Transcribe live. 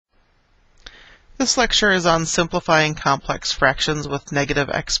This lecture is on simplifying complex fractions with negative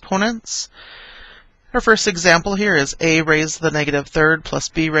exponents. Our first example here is a raised to the negative third plus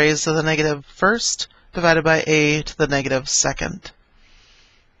b raised to the negative first divided by a to the negative second.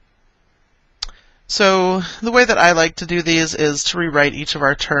 So the way that I like to do these is to rewrite each of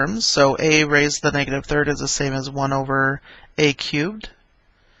our terms. So a raised to the negative third is the same as 1 over a cubed,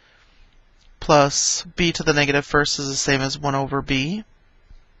 plus b to the negative first is the same as 1 over b,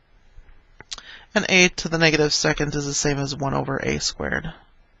 and a to the negative second is the same as 1 over a squared.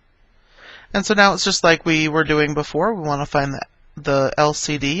 And so now it's just like we were doing before. We want to find the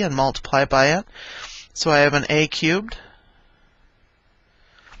LCD and multiply by it. So I have an a cubed,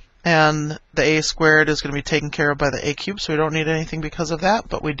 and the a squared is going to be taken care of by the a cubed, so we don't need anything because of that,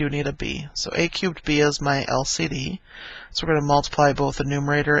 but we do need a b. So a cubed b is my LCD. So we're going to multiply both the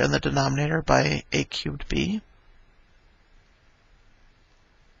numerator and the denominator by a cubed b.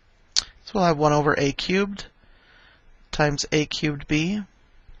 So we'll have 1 over a cubed times a cubed b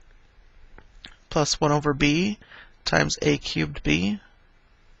plus 1 over b times a cubed b.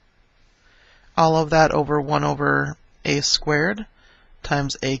 All of that over 1 over a squared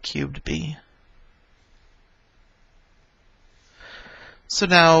times a cubed b. So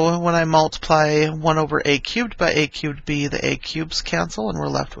now when I multiply 1 over a cubed by a cubed b, the a cubes cancel and we're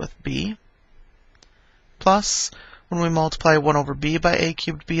left with b. Plus, when we multiply 1 over b by a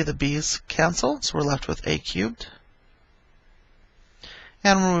cubed b, the b's cancel, so we're left with a cubed.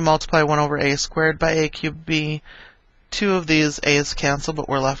 And when we multiply 1 over a squared by a cubed b, two of these a's cancel, but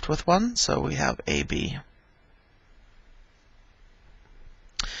we're left with one, so we have ab.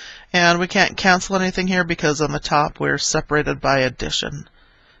 And we can't cancel anything here because on the top we're separated by addition.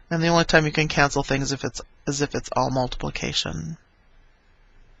 And the only time you can cancel things is if it's all multiplication.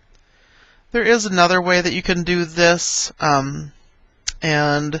 There is another way that you can do this, and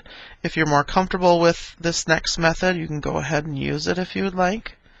if you're more comfortable with this next method, you can go ahead and use it if you would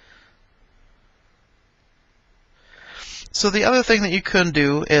like. So the other thing that you can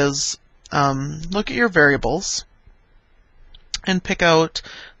do is look at your variables and pick out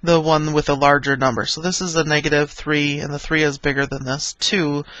the one with a larger number. So this is a negative 3, and the 3 is bigger than this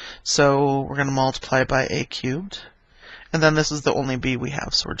 2, so we're going to multiply by a cubed. And then this is the only b we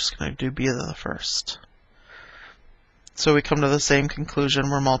have, so we're just going to do b to the first. So we come to the same conclusion.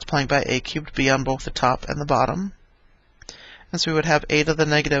 We're multiplying by a cubed b on both the top and the bottom. And so we would have a to the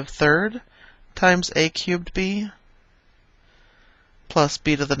negative third times a cubed b plus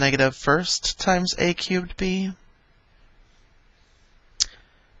b to the negative first times a cubed b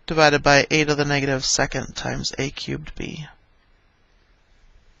divided by a to the negative second times a cubed b.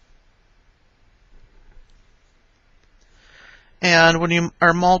 And when you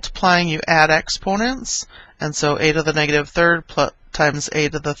are multiplying, you add exponents, and so a to the negative third times a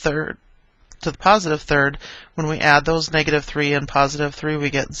to the positive third. When we add those negative 3 and positive 3, we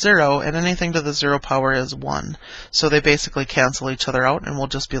get 0, and anything to the 0 power is 1. So they basically cancel each other out, and we'll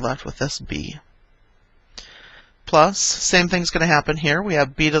just be left with this b. Plus, same thing's going to happen here. We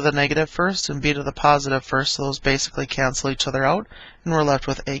have b to the negative first and b to the positive first, so those basically cancel each other out, and we're left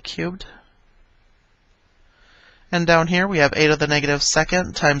with a cubed. And down here we have a to the negative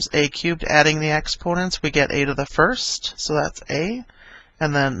second times a cubed. Adding the exponents, we get a to the first, so that's a,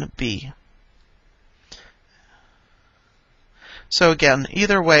 and then b. So again,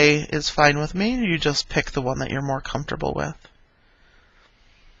 either way is fine with me. You just pick the one that you're more comfortable with.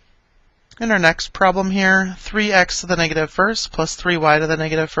 In our next problem here, 3x to the negative first plus 3y to the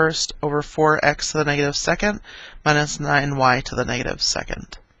negative first over 4x to the negative second minus 9y to the negative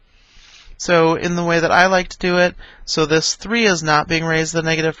second. So in the way that I like to do it, so this 3 is not being raised to the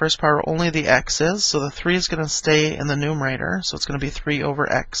negative first power, only the x is. So the 3 is going to stay in the numerator, so it's going to be 3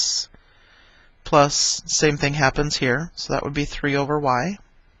 over x. Plus, same thing happens here, so that would be 3 over y.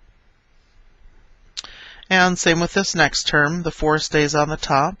 And same with this next term, the 4 stays on the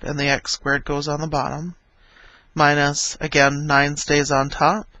top, and the x squared goes on the bottom. Minus, again, 9 stays on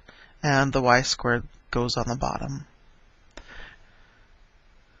top, and the y squared goes on the bottom.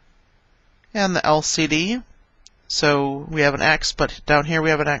 And the LCD, so we have an x, but down here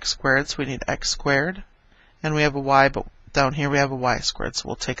we have an x squared, so we need x squared. And we have a y, but down here we have a y squared, so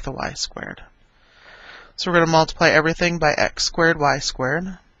we'll take the y squared. So we're going to multiply everything by x squared, y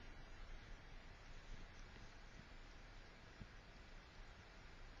squared.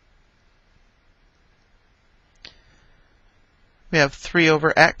 We have 3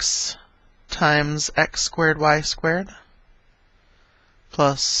 over x times x squared, y squared,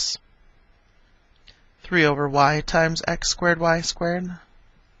 plus 3 over y times x squared, y squared,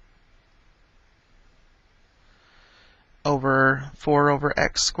 over 4 over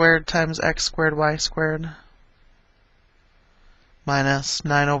x squared times x squared y squared minus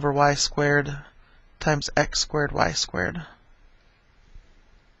 9 over y squared times x squared y squared.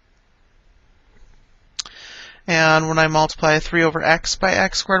 And when I multiply 3 over x by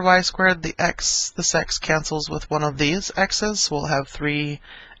x squared y squared, this x cancels with one of these x's, so we'll have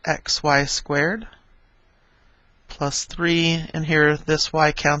 3xy squared plus 3, and here this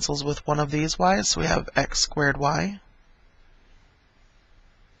y cancels with one of these y's, so we have x squared y.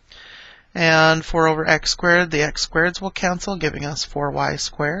 And 4 over x squared, the x squareds will cancel, giving us 4y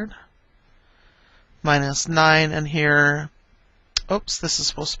squared minus 9, and here, oops, this is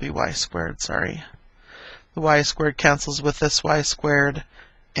supposed to be y squared, sorry. The y squared cancels with this y squared,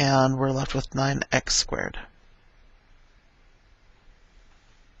 and we're left with 9x squared.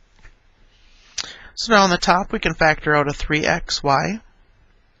 So now on the top, we can factor out a 3xy.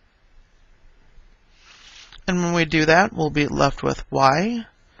 And when we do that, we'll be left with y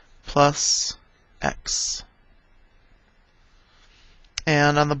plus x.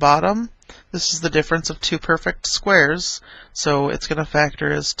 And on the bottom, this is the difference of two perfect squares, so it's going to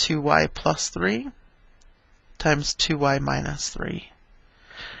factor as 2y plus 3 times 2y minus 3.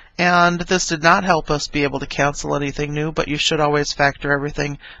 And this did not help us be able to cancel anything new, but you should always factor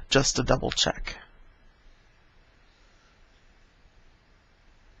everything just to double check.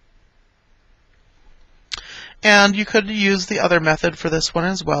 And you could use the other method for this one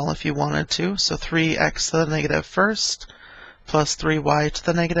as well if you wanted to. So 3x to the negative first plus 3y to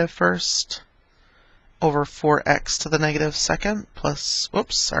the negative first over 4x to the negative second plus,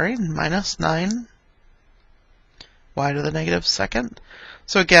 minus 9 y to the negative second.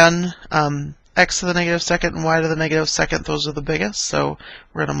 So again, x to the negative second and y to the negative second, those are the biggest, so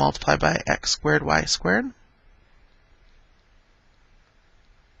we're going to multiply by x squared, y squared.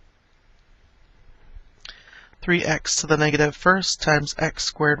 Three x to the negative first times x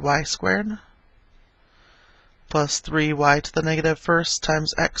squared, y squared plus 3y to the negative first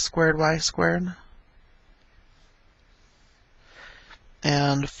times x squared, y squared.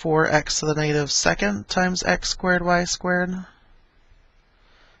 And 4x to the negative second times x squared, y squared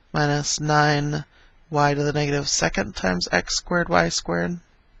minus 9y to the negative second times x squared, y squared.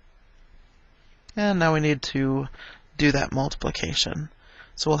 And now we need to do that multiplication.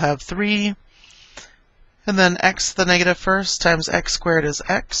 So we'll have 3, and then x to the negative first times x squared is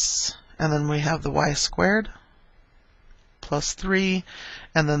x, and then we have the y squared plus 3,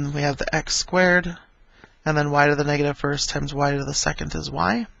 and then we have the x squared, and then y to the negative first times y to the second is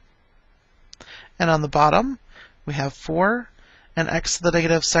y. And on the bottom, we have 4, and x to the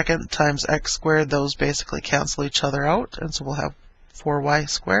negative second times x squared, those basically cancel each other out, and so we'll have 4y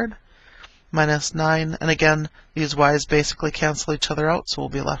squared minus 9, and again, these y's basically cancel each other out, so we'll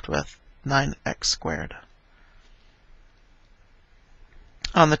be left with 9x squared.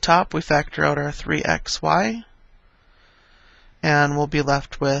 On the top, we factor out our 3xy, and we'll be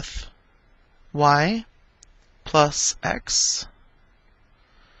left with y plus x.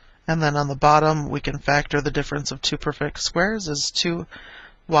 And then on the bottom, we can factor the difference of two perfect squares as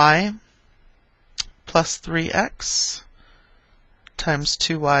 2y plus 3x times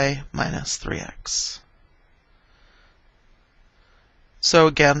 2y minus 3x. So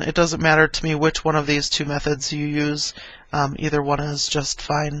again, it doesn't matter to me which one of these two methods you use. Either one is just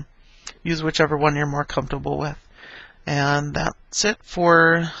fine. Use whichever one you're more comfortable with. And that's it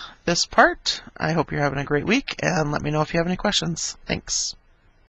for this part. I hope you're having a great week, and let me know if you have any questions. Thanks.